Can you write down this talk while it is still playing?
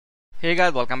Hey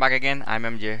guys, welcome back again. I'm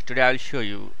MJ. Today I'll show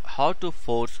you how to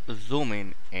force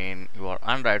zoom in your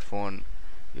Android phone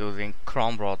using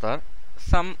Chrome browser.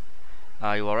 Some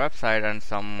your website and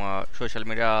some social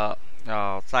media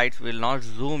sites will not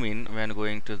zoom in when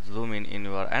going to zoom in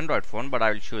your Android phone, but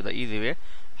I will show you the easy way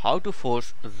how to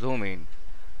force zoom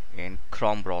in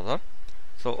Chrome browser.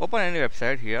 So open any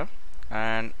website here,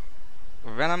 and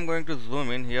when I'm going to zoom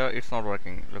in here, it's not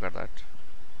working. Look at that.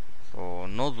 So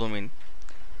no zoom in.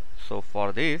 So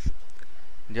for this,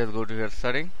 just go to your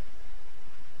setting.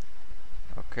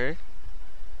 Okay,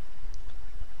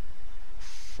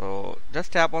 so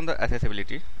just tap on the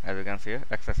accessibility, as you can see here,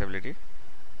 accessibility.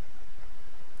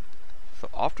 So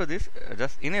after this,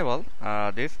 just enable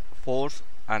this force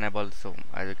enable zoom,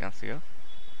 as you can see here.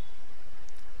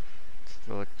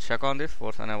 So check on this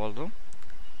force enable zoom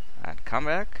and come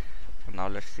back. Now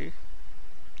let's see.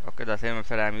 Okay, the same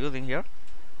website I am using here,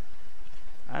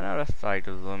 and now let's try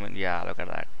to zoom in. Yeah, look at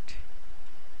that.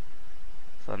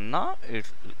 So now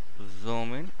it's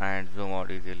zoom in and zoom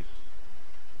out easily.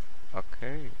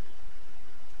 Okay,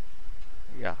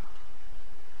 yeah,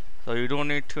 so you don't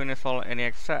need to install any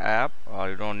extra app, or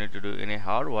you don't need to do any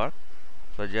hard work.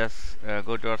 So just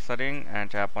go to your setting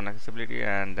and tap on accessibility,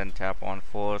 and then tap on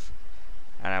force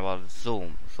enable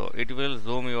zoom. So it will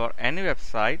zoom your any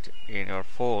website in your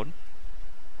phone.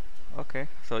 Okay,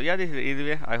 so yeah, this is the easy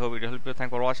way. I hope it will help you.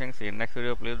 Thanks for watching. See you in next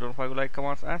video. Please don't forget to like,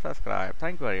 comment and subscribe.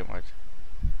 Thank you very much.